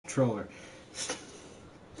controller.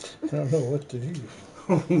 I don't know what to do.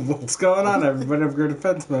 What's going on, everybody? I'm going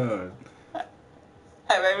defense mode.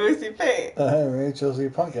 I'm Lucy Pate. I'm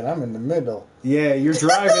HLC Punk, and I'm in the middle. Yeah, you're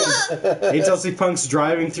driving. HLC Punk's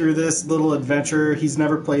driving through this little adventure. He's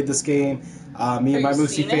never played this game. Me and my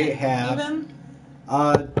Moosey Fate have. Even?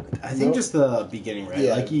 I think just the beginning, right?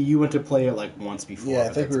 Yeah. Like you went to play it like once before. Yeah, I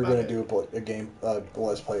think we were going to do a game,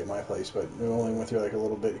 let's play at my place, but we only went through like a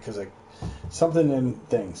little bit because like something in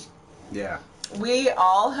things. Yeah. We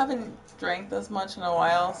all haven't drank this much in a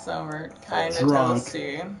while, so we're kind of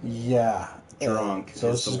toasty. Yeah. Drunk.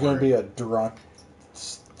 So this is going to be a drunk,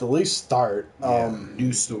 the least start.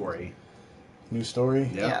 New story. New story?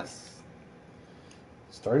 Yep. Yes.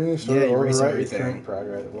 Starting a new story. Yeah, or erase rewrite everything. current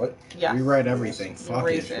progress. What? Yes. Rewrite everything. Yes. Fuck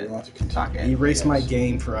Erase it. it. We want to continue. Fuck it. Erase my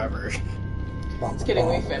game forever. Just kidding,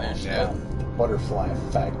 we finished it. Butterfly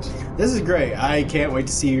effect. This is great. I can't wait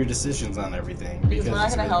to see your decisions on everything. Because we're not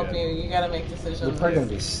it's going to really help good. you. You got to make decisions. They're probably going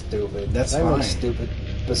to be stupid. That's I'm fine. Stupid.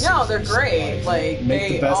 No, they're great. Like Make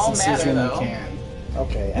they the best all decision matter, you though. can.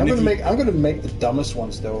 Okay, And I'm gonna make the dumbest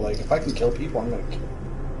ones though. Like if I can kill people, I'm gonna kill.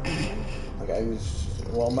 Like I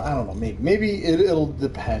don't know. Maybe it'll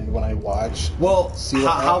depend when I watch. Well, See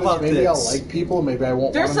what how happens. about Maybe this? I'll like people. Maybe I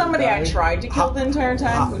won't. There's want them somebody to I die. tried to kill the entire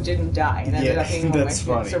time who didn't die and ended Yeah, up being one of that's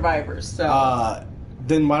my funny. survivors. So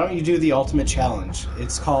Then why don't you do the ultimate challenge?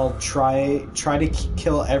 It's called try to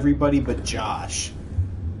kill everybody but Josh.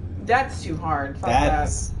 that's too hard. Fuck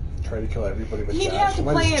That's Try to kill everybody but He'd Josh. have to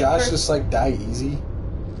Why play does it Josh for- just like die easy?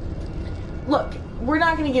 that. Look, we're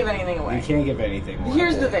not going to give anything you away. can't give anything away.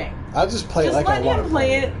 Here's the thing. I'll just play it Just like I let want him to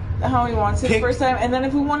play it how he wants it the Pick- first time, and then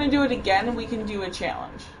if we want to do it again, we can do a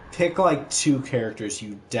challenge. Pick like 2 characters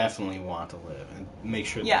you definitely want to live and make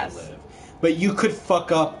sure Yes. they live. But you could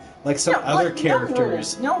fuck up like some No, other no characters,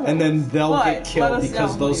 rules, no and then rules. they'll But get let killed us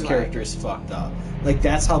because know those who you like. characters fucked up. Like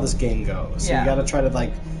that's how this game goes. So Yeah. you got to try to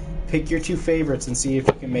like pick your 2 favorites and see if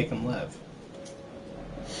you can make them live.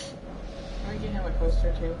 Or you can have a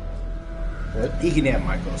coaster too. What? You can have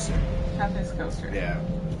my coaster. Have his coaster. Yeah,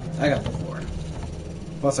 I got the 4.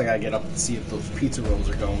 Plus, I gotta get up and see if those pizza rolls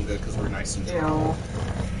are going good because we're nice and drunk.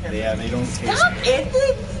 Ew. Yeah, they don't taste. Stop it!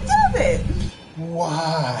 Stop it!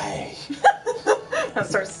 Why? I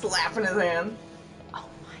start slapping his hand. Oh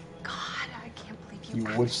my god, I can't believe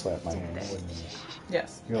you You would slap my hand, wouldn't you?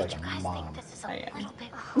 Yes. You're Did like you a guys mom. think this is I a am. little bit...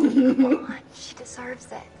 Oh, come on, she deserves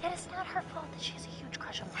it. It is not her fault that she has a huge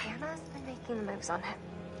crush on Hannah's been making the moves on him.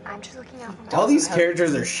 I'm just looking out for All these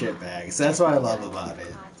characters are shitbags. That's what I love about it.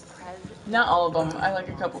 Not all of them. I like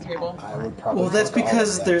a couple people. I would probably. Well, that's fuck all of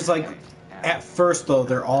because them. there's like, at first though,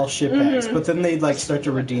 they're all shitbags, but then they like start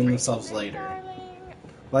to redeem themselves later.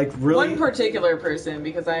 Like really? One particular person,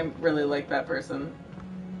 because I really like that person.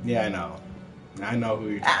 Yeah, I know. I know who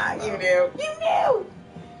you're Ah, talking you about. knew. You knew!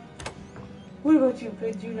 What about you,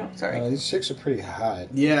 kid? You know. Sorry. These chicks are pretty hot.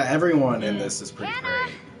 Yeah, everyone in this is pretty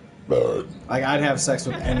great. Like I'd have sex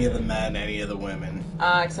with any of the men, any of the women.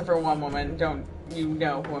 Except for one woman. Don't you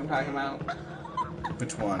know who I'm talking about?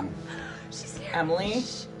 Which one? Emily?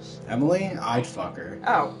 Emily? I'd fuck her.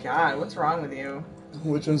 Oh, God. What's wrong with you?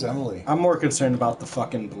 Which one's Emily? I'm more concerned about the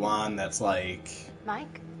fucking blonde that's like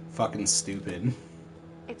Mike, fucking stupid.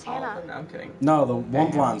 it's All of Hannah. them. No, I'm kidding. No, the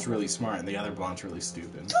one blonde's really smart and the other blonde's really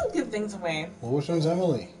stupid. Don't give things away. Well, which one's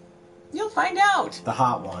Emily? You'll find out. The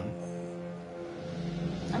hot one.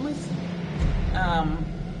 Emily's...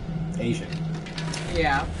 Asian.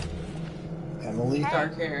 Yeah. Emily?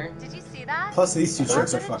 Dark hair. Did you see that? Plus these 2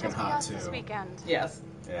 chicks are Didn't fucking just be hot us This too. weekend. Yes.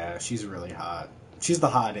 Yeah, she's really hot. She's the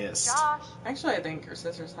hottest. Josh, Actually, I think her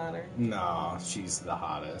sister's hotter. No, she's the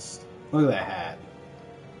hottest. Look at that hat.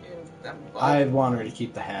 And that butt. I'd want her to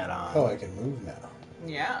keep the hat on. Oh, I can move now.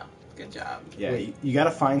 Yeah. Good job. Yeah, you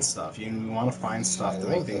gotta find stuff. You want to find stuff to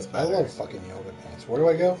make things I better. love fucking yoga pants. Where do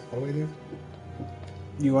I go? What do I do?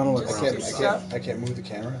 You want to look Just around do for stuff. stuff. I can't move the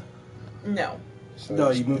camera. No. So No, I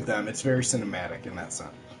just- you move them. It's very cinematic in that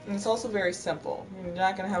sense. And it's also very simple. You're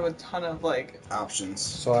not going to have a ton of, like... Options.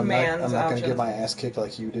 So I'm commands, not gonna options. get my ass kicked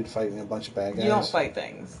like you did fighting a bunch of bad guys. You don't fight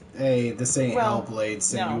things. Hey, this ain't Well,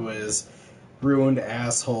 Hellblade. no. Sinuous, ruined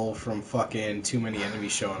asshole from fucking too many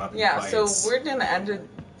enemies showing up in Yeah, fights. so we're going to end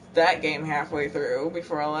that game halfway through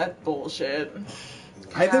before all that bullshit.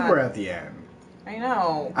 I think God. we're at the end. I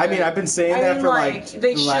know. I mean, I've been saying that for like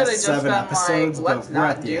they the should have last just 7 been episodes, like, let's but we're not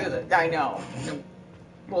at the do end. that. I know.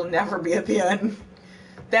 We'll never be at the end.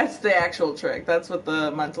 That's the actual trick. That's what the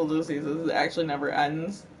mental disease is. It actually never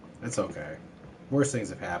ends. It's okay. Worse things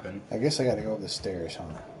have happened. I guess I gotta go up the stairs, huh?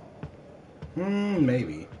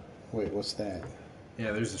 Maybe. Wait, what's that?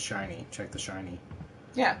 Yeah, there's a shiny. Check the shiny.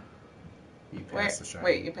 Yeah. You pass the shiny.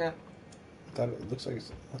 Wait, you pat. thought it looks like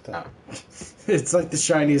it's... What the... Oh. It's like the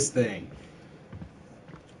shiniest thing.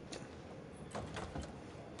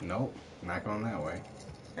 Nope, not going that way.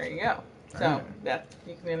 There you go. So, Alright. yeah,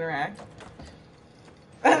 you can interact.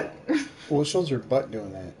 Well, it shows her butt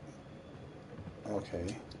doing that.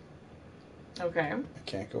 Okay. Okay. I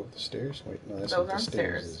can't go up the stairs? Wait, no, that's Those not the aren't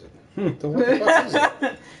stairs, stairs. is it? Then what the fuck is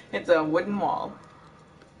it? It's a wooden wall.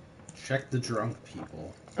 Check the drunk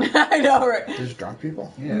people. I know, right? There's drunk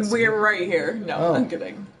people? Yes. We're right here. No, Oh. I'm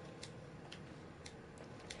kidding.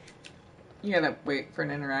 You gotta wait for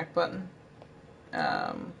an interact button.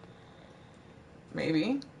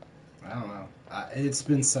 Maybe. I don't know. It's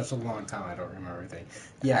been such a long time, I don't remember everything.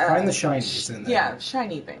 Yeah, find the shinies in there. Yeah,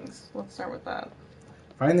 shiny things. Let's start with that.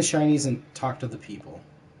 Find the shinies and talk to the people.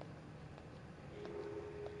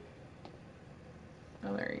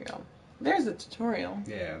 Oh, there you go. There's a tutorial.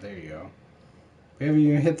 Yeah, there you go. We haven't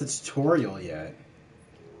even hit the tutorial yet.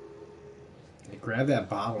 Hey, grab that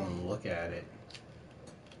bottle and look at it.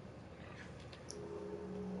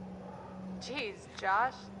 Jeez,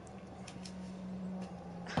 Josh.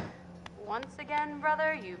 Once again,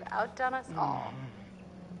 brother, you've outdone us all.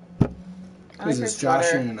 I like Because her it's Josh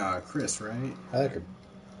sweater. and Chris, right? I like her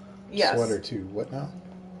Yes. sweater too. What now?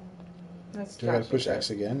 That's Do I have to Josh push and X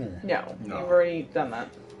Chris. again? Or? No, No. you've already done that.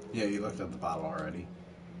 Yeah, you looked at the bottle already.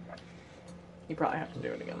 You probably have to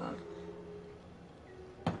do it again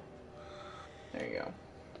then. There you go.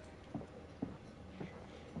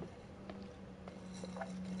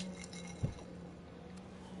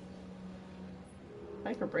 I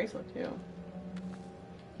like her bracelet too.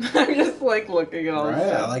 I'm just like looking at all this Right,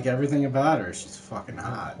 I stuff. like everything about her. She's fucking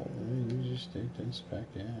hot. Oh, you just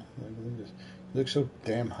inspect, yeah. Look at this. You look so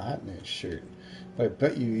damn hot in that shirt. But I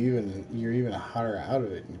bet you're even hotter out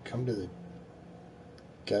of it and come to the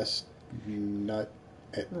guest nut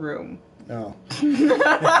Room. no. That's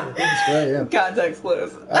right, yeah. Context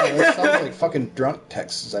clues. That sounds like fucking drunk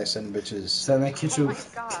texts I send bitches. Send that kitchen, Oh my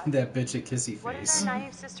God. that bitch a kissy What did face. our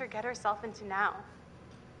naive sister get herself into now?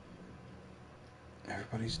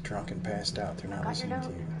 Everybody's drunk and passed out. They're not Got your listening to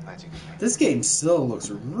note? you. This game still looks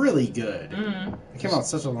really good. Mm. It came out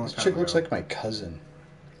such a long This time chick ago. looks like my cousin.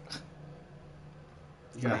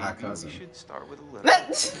 You got a hot Maybe cousin. We should start with a little,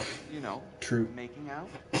 you know, True. making out,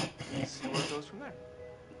 and see where it goes from there.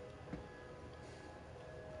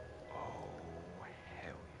 Oh,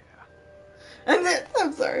 hell yeah. And then,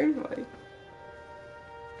 I'm sorry, buddy.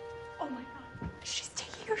 Oh my God. She's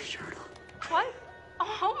taking her shirt off. What?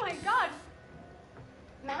 Oh my God.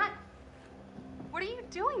 Matt, what are you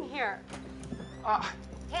doing here?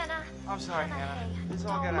 Hannah. I'm sorry, Hannah. Hey, This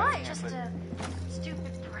all don't got out of mind, hand, just but, a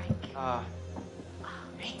stupid prank.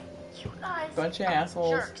 Man, you guys Bunch of are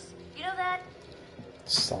assholes. jerks. You know that?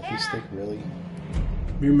 Selfie stick, really?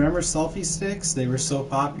 Remember selfie sticks? They were so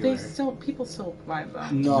popular. People still buy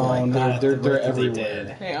them. No, Like, not they're the way that everywhere. They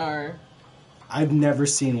did. They are. I've never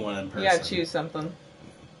seen one in person. You gotta choose something.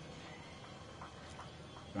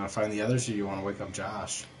 You want to find the others, or you want to wake up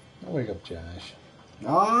Josh? I'll wake up Josh.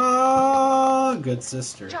 Ah, good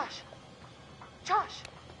sister. Josh. Josh.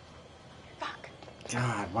 Fuck.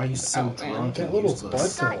 God, why are you so Oh, man. drunk That and little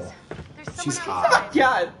useless? butt. Guys, there's someone She's hot. outside.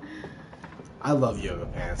 God. I love yoga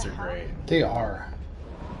pants. They're great. They are.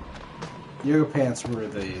 Yoga pants were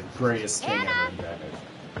the greatest thing ever invented.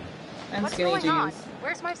 And What's skinny going on? jeans.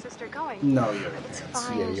 Where's my sister going? No yoga It's pants.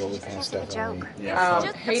 fine. Yeah, She yoga just pants can't take a definitely. joke. Yeah. Oh,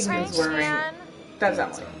 Just a Hayden's prank, wearing. man. That's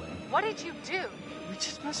That's Emily. only. What did you do? we're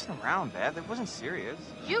just messing around, Dad. That wasn't serious.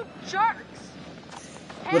 You jerks.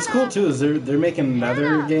 What's Hannah. cool too is they're making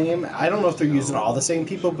another Hannah. game. I don't know if they're using all the same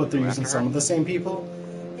people, but they're using some of the same people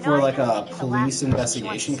You for know, I like kinda a think you're the police last person she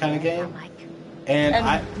investigation wants kind to of see game. it, like. And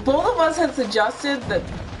And both of us had suggested that.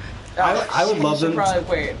 I would he love should them probably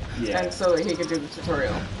wait, Yeah. and so that he could do the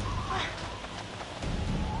tutorial.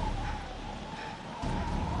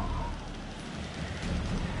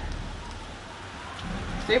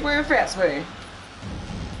 Safe way or fast way?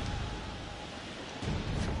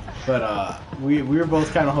 but we were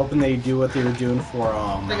both kind of hoping they'd do what they were doing for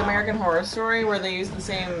Like American Horror Story, where they use the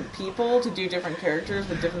same people to do different characters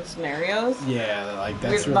with different scenarios. Yeah, like We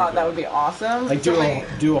that's really thought cool. that would be awesome. Like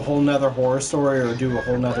do a whole nother horror story, or do a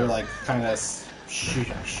whole nother like kind of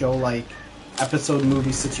show like episode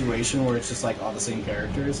movie situation where it's just like all the same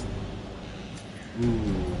characters. Ooh,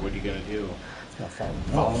 what are you gonna do? It's not fun.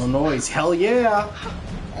 Follow noise, hell yeah!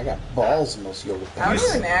 I got balls in those yoga I don't pants.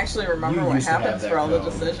 even actually remember you what used to have happens that for all the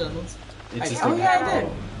code. decisions. It just oh didn't yeah, have I a did.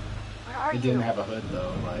 hood. Where are It you? didn't have a hood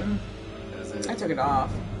though. Like, that's it. I took it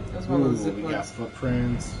off. It was one of those Ooh, zip we got ones.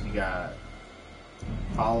 footprints. You got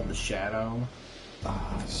follow the shadow.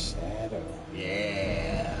 Ah, shadow.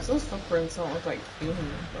 Yeah. Those footprints don't look like human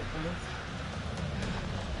footprints.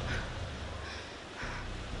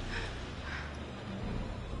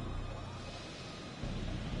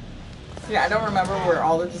 Yeah, I don't remember where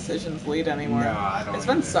all the decisions lead anymore. No, I don't It's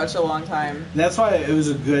been either. such a long time. And that's why it was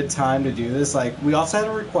a good time to do this. Like, we also had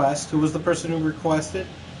a request. Who was the person who requested?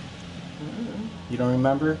 You don't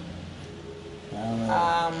remember? I don't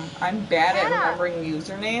know. I'm bad at remembering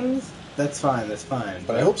usernames. That's fine. That's fine.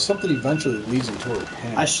 But I hope something eventually leads into a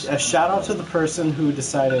pen. A shout out to the person who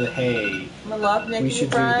decided, hey, I love Nikki should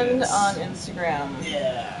do Friend this. on Instagram.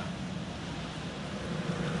 yeah,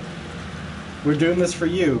 we're doing this for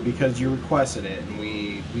you because you requested it, and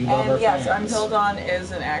we love our And yes, fans. Until Dawn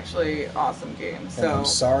is an actually awesome game. And So I'm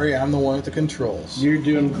sorry, I'm the one at the controls. You're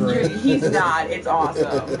doing great. he's not. It's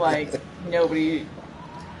awesome. Like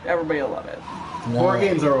everybody will love it. No. Horror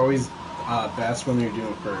games are always best when you're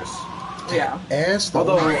doing first. Yeah. Ass the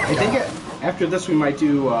Although God. I think after this we might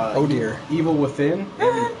do Oh, dear. Evil Within.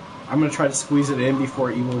 And I'm gonna try to squeeze it in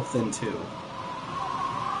before Evil Within 2.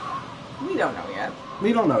 We don't know yet.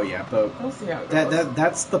 We don't know yet, but We'll see how it goes.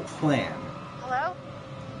 that's the plan. Hello?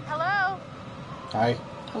 Hello? Hi.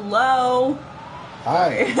 Hello.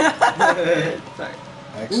 Hi. Sorry.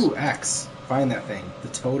 X. Ooh, X. Find that thing. The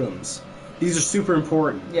totems. These are super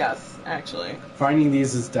important. Yes, actually. Finding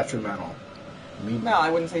these is detrimental. Me. No, I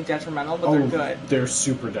wouldn't say detrimental, but they're good. They're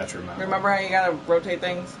super detrimental. Remember how you gotta rotate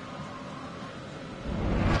things?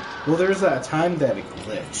 Well, there's that time that it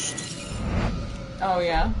glitched. Oh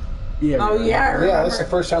yeah. Yeah. Oh yeah. I Yeah, remember. that's the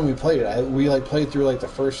first time we played it. We played through the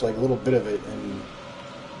first little bit of it, and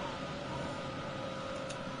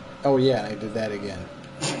oh yeah, and I did that again.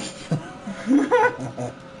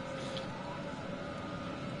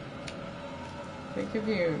 I think if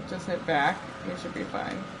you just hit back, you should be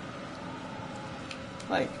fine.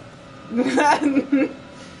 Like.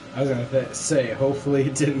 I was gonna say, hopefully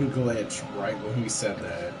it didn't glitch right when we said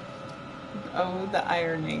that. Oh, the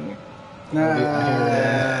ironing.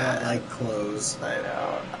 Nah, like clothes. I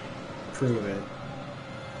know. Prove it.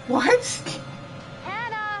 What?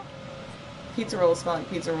 Hannah! Pizza rolls smell like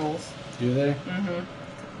pizza rolls. Do they?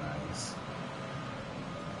 Mm-hmm. Nice.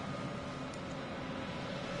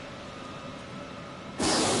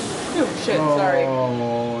 Oh shit, sorry.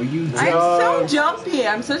 Oh, you jumped. I'm so jumpy.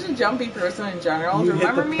 I'm such a jumpy person in general. You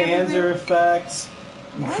Remember hit the me? at the Panzer thing? effect.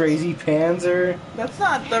 You What? crazy Panzer. That's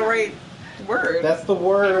not the right word. That's the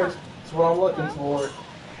word. That's what I'm looking for.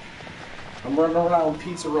 I'm running around with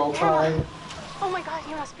pizza roll time. Oh my god,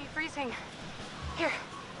 you must be freezing. Here,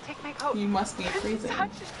 take my coat. You must be freezing. Such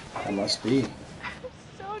I must be.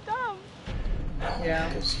 so dumb. Yeah.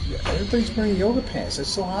 Because everybody's wearing yoga pants. It's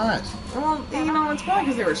so hot. Well, you know, it's probably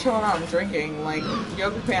because they were chilling out and drinking. Like,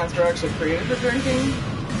 yoga pants were actually created for drinking.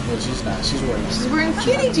 Well, she's not. She's wearing. She's wearing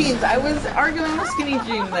skinny jeans. I was arguing the skinny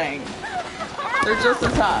jean thing. They're just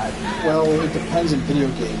as hot. Well, it depends on video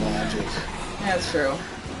game logic. That's true.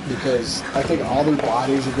 Because I think all their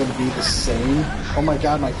bodies are going to be the same. Oh my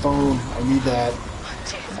god, my phone. I need that.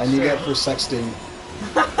 I need that for sexting.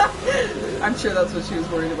 I'm sure that's what she was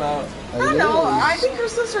worried about. I It don't know. is. I think her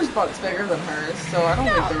sister's butt's bigger than hers, so I don't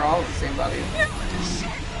think they're all the same body.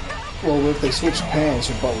 Well, if they switch pants,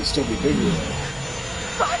 her butt would still be bigger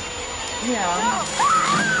though. Yeah.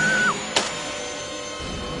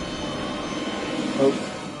 Oh,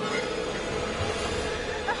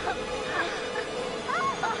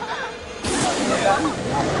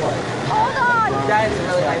 Hold on! That is a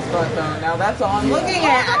really nice butt, though. Now that's all I'm looking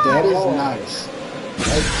at. that is nice.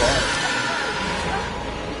 Nice butt.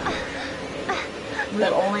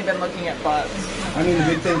 We've only been looking at butts. I mean, the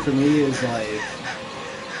big thing for me is like,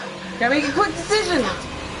 Gotta make a quick decision.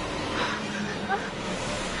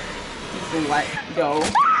 Just let go.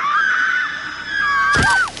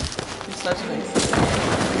 You're such a nice sister.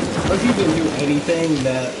 if you didn't do anything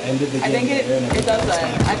that ended the game. I think it does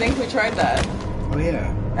that. I think we tried that. Oh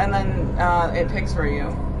yeah. And then it picks for you.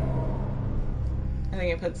 I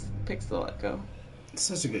think it picks the let go. It's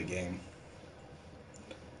such a good game.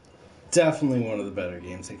 Definitely one of the better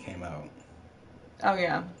games that came out. Oh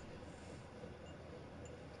yeah.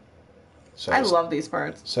 So I love these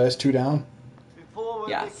parts. So that's 2 down. Before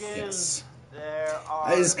we Yes. begin, Yes. there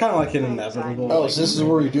are It's kind of like an inevitable. Oh, so this is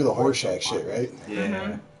where you do the Horseshack shit, right?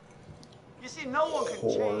 Yeah. You see, no one can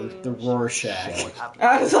Whore. change The Rorschach. what happened.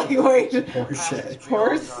 I was like, wait, Rorschach.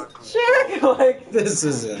 horse check? Like, This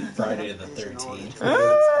isn't Friday the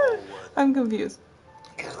 13th. I'm confused.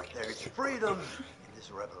 There is freedom in this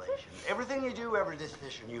revelation. Everything you do, every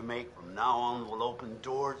decision you make from now on will open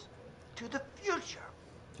doors to the future.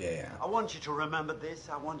 Yeah. I want you to remember this.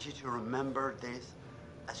 I want you to remember this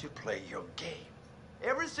as you play your game.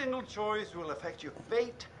 Every single choice will affect your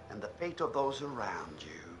fate and the fate of those around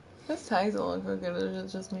you. This ties don't look so good,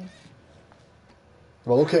 it's just me.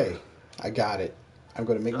 Well, okay. I got it. I'm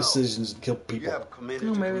going to make decisions and kill You people. have committed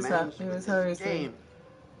No, to maybe it's not. commence Maybe with it's how this you say it. game.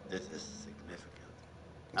 This is significant.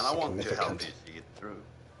 And I want to help you see it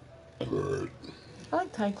through. I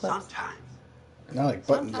like tie clips. Sometimes. I like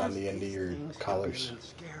buttons on sometimes the end of these your things can be collars. a little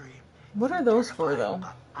scary. What are those for, though?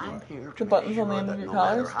 But I'm here The to buttons make on the sure end of that your no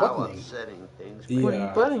matter collars? how Buttoning. upsetting things The, What are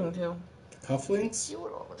you buttoning to? Cufflinks? you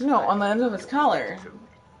would always No, find on the end of his collar.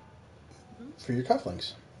 For your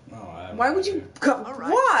cufflinks. Oh, I have Why no would idea. you?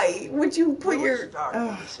 Why would you put We'll your? start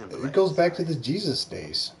with a simple It goes back to exercise. the Jesus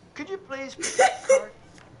days. Could you please pick up the card?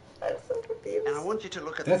 I'm so confused. And I want you to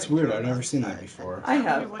look at That's the weird. picture I've on never that seen that side. before. I Tell me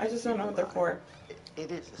have. what I you just don't know what they're feel for.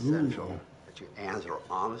 It is essential Ooh. that you answer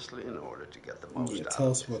honestly in order to get the most Yeah, out tell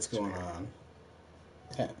of us this what's going experience. on.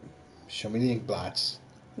 Yeah. Show me the ink blots.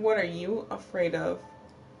 What are you afraid of?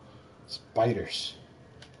 Spiders.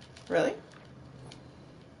 Really?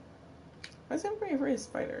 I am pretty afraid of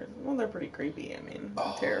spiders. Well, they're pretty creepy. I mean,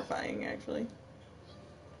 terrifying actually.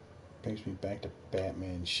 Brings me back to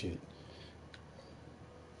Batman shit.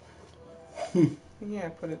 Yeah,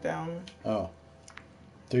 put it down. Oh.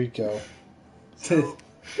 There you go. It's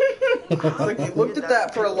like you looked at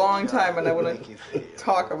that for a long time, and I wouldn't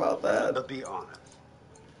talk about that. But be honest.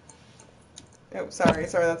 Oh, sorry,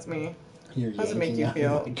 that's me. You're How does it make yanking you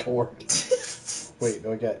on feel? my cord. Wait,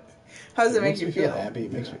 no, I got. How does it make makes you me feel? happy.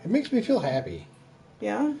 It makes me feel happy.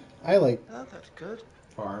 Yeah? I like. Oh, that's good.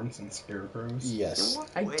 Farms and scarecrows? Yes. In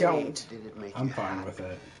what I way don't. Did it make I'm you fine happy? with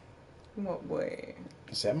it. In what way?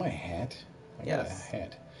 Is that my hat? I got Yes. a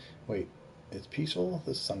hat. Wait, it's peaceful.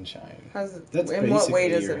 The sunshine. That's In what way basically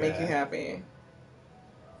does your it make you hat. happy?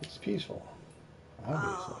 It's peaceful.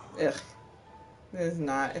 Obviously. Ugh. It is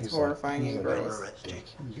not. It's He's horrifying he's and a gross. dick.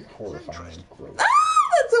 You're horrifying and gross.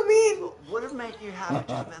 That's so mean! Would it make you happy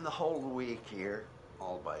to spend the whole week here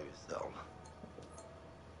all by yourself?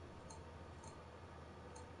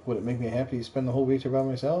 Would it make me happy to spend the whole week here by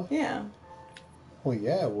myself? Yeah. Well,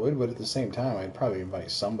 yeah, it would, but at the same time, I'd probably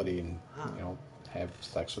invite somebody and, have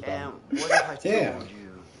sex with And them. what if I told Yeah.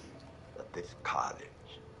 you that this cottage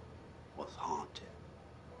was haunted?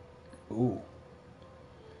 Ooh.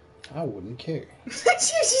 I wouldn't care. You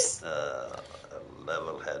just... A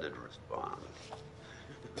level-headed response.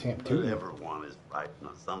 Damn, But dude. everyone is fighting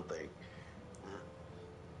on something.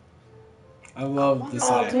 I love this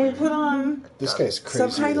Oh, can we act. put on... This guy's crazier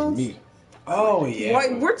Subtitles? than me. Oh, yeah. Why,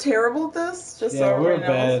 we're terrible at this? Just Yeah, so we're everybody knows.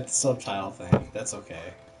 bad at the subtitle thing. That's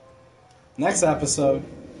okay. Next episode.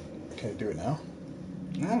 Can I do it now?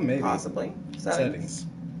 Maybe. Possibly. Settings.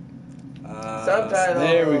 Subtitles. Subtitles.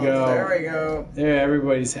 There we go. There we go. There,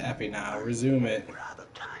 everybody's happy now. Resume it. We're out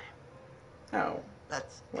of time. Oh.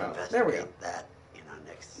 Let's Well, there we investigate that in our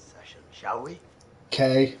next session, shall we?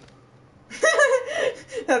 Okay.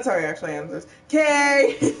 That's how he actually answers.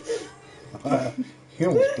 Okay. He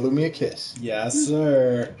almost blew me a kiss. Yes,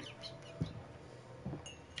 sir.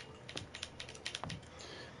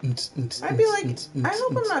 I'd be like, I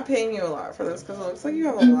hope I'm not paying you a lot for this, because it looks like you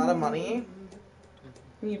have a lot of money.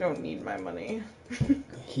 You don't need my money.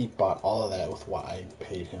 He bought all of that with what I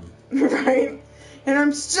paid him. Right? And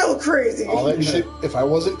I'm still crazy. All that shit, if I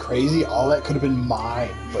wasn't crazy, all that could have been mine.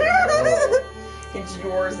 But no. It's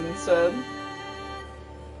yours instead.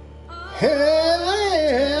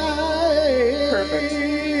 Perfect.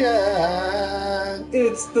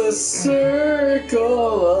 It's the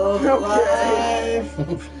circle of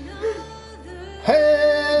life.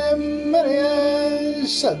 Hey, Maria,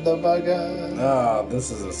 shut the fuck up. Oh,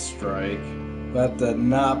 this is a strike. But to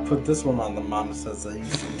not put this one on the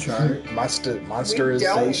monetization chart. We don't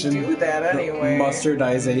Monsterization. do that anyway.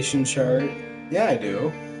 Mustardization chart. Yeah, I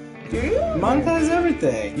do. Do you? Monetize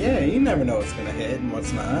everything. Yeah, you never know what's gonna hit and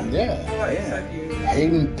what's not. Yeah. I thought you said you.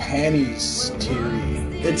 Hayden Panties theory.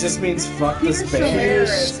 It just means fuck Peter this Peter band.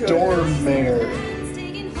 Stormmare.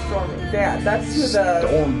 Yeah, that's who the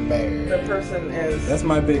Stormmare. person is. That's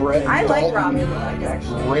my big Brett I like Dalton. Rami Malek,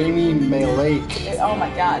 actually. Rami Malek. Oh my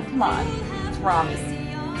god, come on. It's Rami.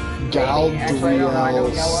 Gal Actually, I don't know, I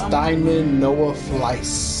don't know him. Steinman, Noah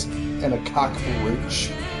Fleiss, and a cockroach.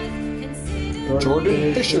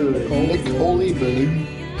 Jordan Fisher, Nick Holy Blue,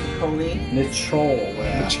 Holy. Nichol.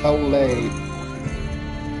 Chole,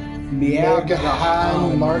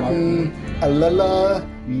 Megahan Martin, Alela,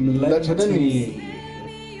 Letany.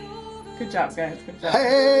 Good job, guys. Good job.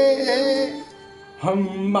 Hey,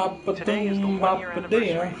 Today is the one-year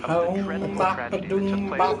anniversary of the dreadful tragedy that took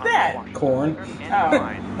place on that? Washington. Corn.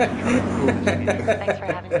 Thanks for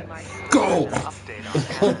having me, Marty. Go! An update on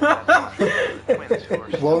Hannah and twins who are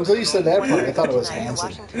Well, until you said that part, I Tonight, thought it was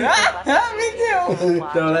Washington Hanson. Me too.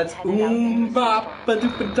 No, that's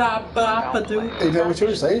oom-ba-ba-doo-ba-da-ba-ba-doo. Is that what you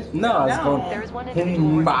were saying? No, I was No. going. There is one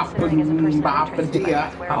individual we're considering as a person of interest who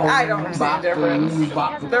might swear I don't understand the difference.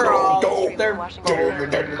 They're all they're both.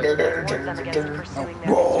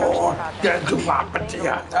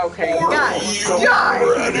 Okay, guys.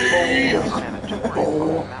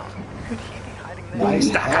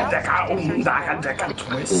 Nice.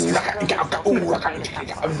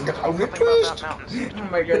 Oh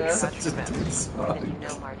my goodness. Thank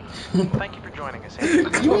you for joining us. You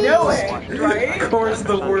know it, right? Corn's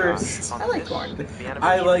the worst. I like corn.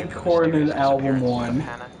 I like corn in album 1.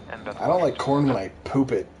 I don't like corn when I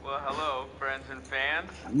poop it. Well, hello, friends and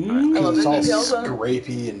fans. Mm. I love It's the all details on it.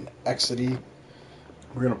 scrapey and exity.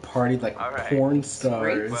 We're gonna party like All right. porn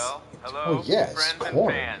stars. Well, hello, Oh, yeah, it's friends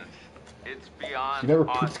corn. and fans. It's beyond You never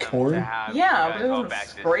pooped awesome corn? to have Yeah, you but guys it all doesn't back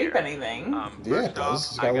this scrape year. anything. Yeah, it First does. off,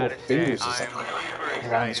 It's got I little gotta fingers. say, It's I am like super on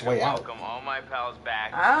its excited way to out. welcome all my pals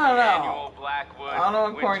back I to don't the know. annual Blackwood I don't know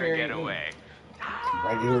what corn Winter you're Getaway.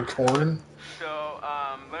 Regular corn So,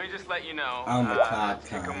 let me just let you know. On the cob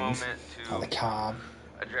take a kind. moment on the to cob.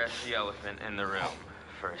 address the elephant in the room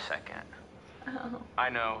for a second. Oh. I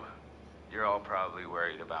know you're all probably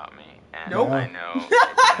worried about me, and Nope. I know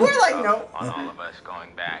We're like, tough nope. on all of us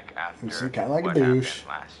going back after You seem kinda like a what douche.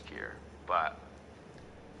 happened last year, but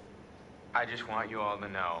I just want you all to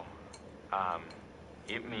know,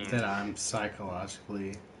 it means That I'm psychologically.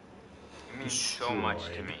 it means so much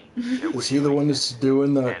to me. that we're Is he the doing one this. that's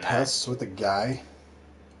doing the And, tests with the guy?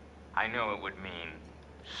 I know it would mean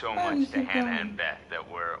so Oh, much you to keep Hannah going. and Beth that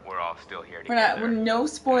we're all still here We're together. not. We're no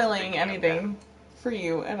spoiling Thinking of anything for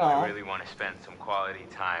you at I all. really want to spend some quality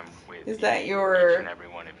time with Is that each your and every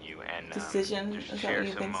one of you, and decision? just Is that share what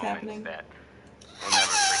you some think's moments happening? that we'll never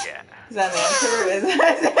forget. Is that an answer? Is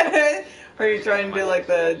that or are you trying to do like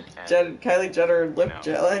the Kylie Jenner lip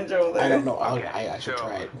challenge over there? I don't know. Okay, I should so-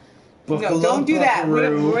 try it. No, Buckle don't up, do that.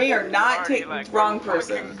 buckaroo. We are not Party taking like wrong we're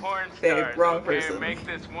fucking person. porn Babe, stars, wrong okay? person. Make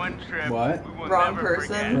this one trip What? we will Wrong never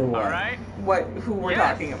person? forget, Or what? all right? What? Who we're Yes.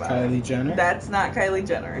 talking about? Kylie Jenner? That's not Kylie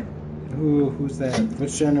Jenner. Who's that?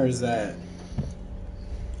 Which Jenner is that?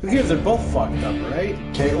 Who cares? They're both fucked up, right?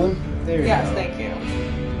 Caitlyn? There you Yes, go. thank you.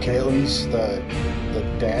 Caitlin's the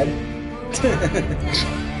dad?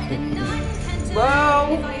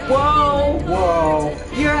 Whoa, whoa! Whoa.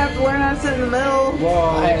 You have to learn how to sit in the middle. Whoa.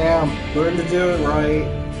 I am. Learn to do it right.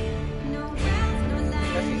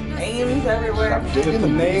 Names everywhere. I'm Get digging the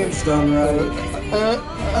the names done right.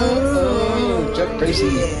 Jeff Tracy.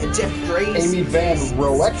 Yeah, Jeff Grace. Amy Van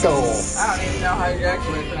Roeckel. I don't even know how you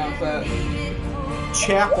actually pronounce that.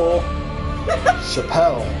 Chapel.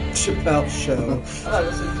 Chappelle. Chappelle Show. I thought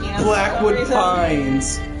this was penis. Blackwood for some reason.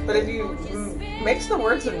 Pines. But if you mix the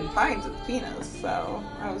words in pines, it's penis. So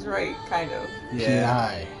I was right, kind of. Yeah.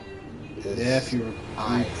 P.I. Yeah, if you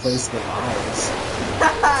replace the vowels.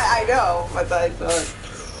 I know, but I thought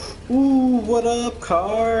Ooh, what up,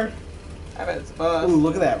 car? I bet it's a bus. Ooh,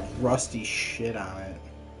 look at that rusty shit on it.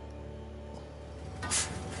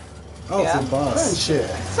 Oh, Yeah. it's a bus. Shit.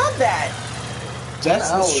 It's not that. That's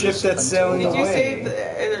the Now ship it's that's sailing Did you away. save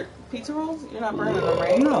the pizza rolls? You're not burning them,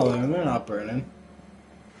 right? No, they're not burning.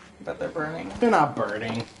 But they're burning. They're not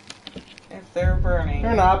burning. If they're burning,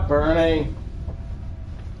 They're not burning.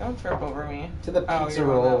 don't trip over me. To the Oh, pizza you're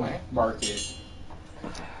going that roll way. market.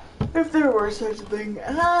 If there were such a thing.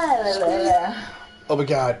 Oh my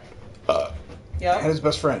god. Yep. Hannah's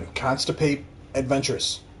best friend. Constipate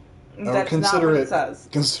adventurous. I would That's consider not what it. it says.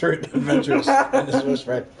 Consider it adventurous. Hannah's best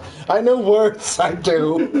friend. I know words. I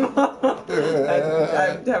do.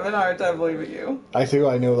 I'm having a hard time believing you. I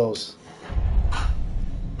know those.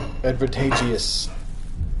 Advantageous.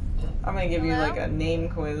 I'm gonna give you like a name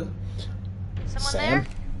quiz. Sam.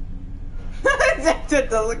 That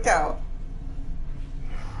doesn't count.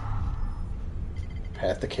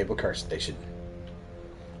 At the cable car station.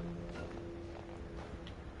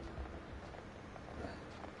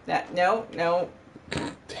 No. Damn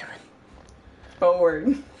it.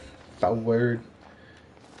 Forward. Forward.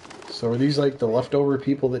 So are these like the leftover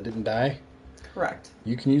people that didn't die? Correct.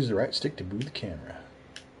 You can use the right stick to move the camera.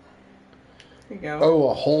 There you go. Oh,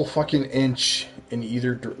 a whole fucking inch in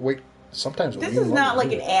either. Wait, sometimes This is not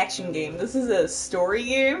like an action game. This is a story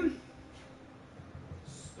game.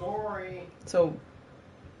 Story. So,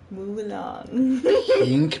 move along.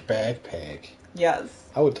 pink backpack. Yes.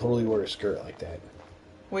 I would totally wear a skirt like that.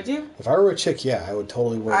 Would you? If I were a chick, yeah, I would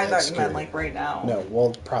totally wear I that thought you meant skirt. like right now. No,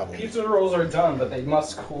 well, probably. Pizza rolls are done, but they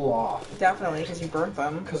must cool off. Definitely, because you burnt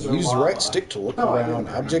them. Because Use the right stick to look No, I around.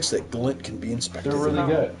 didn't. Objects that glint can be inspected. They're really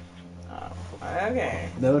good. Oh, okay.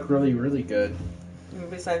 They look really, really good.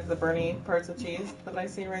 Besides the Bernie parts of cheese that I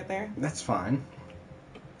see right there. That's fine.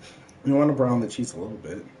 You want to brown the cheese a little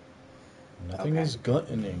bit. Nothing is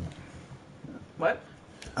gluttony. What?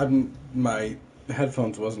 My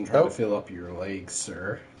headphones wasn't trying Oh. to fill up your legs,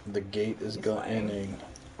 sir. The gate is He's gluttony.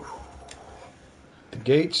 The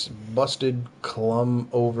gate's busted clumb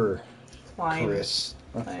over, Climb. Chris.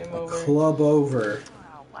 Climb over. Club over.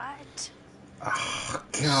 Oh, what? Oh,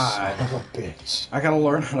 Son God. of a bitch. I gotta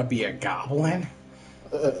learn how to be a goblin?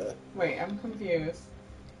 Wait, I'm confused.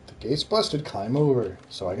 The gate's busted, climb over.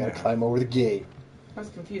 So I gotta climb over the gate. I was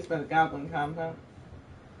confused by the goblin compound.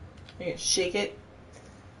 You can shake it.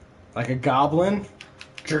 Like a goblin?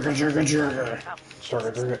 Jerga, jerga, jerga.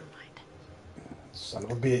 Son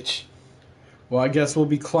of a bitch. Well, I guess we'll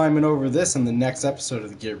be climbing over this in the next episode of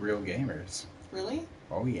the Get Real Gamers. Really?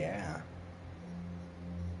 Oh, yeah.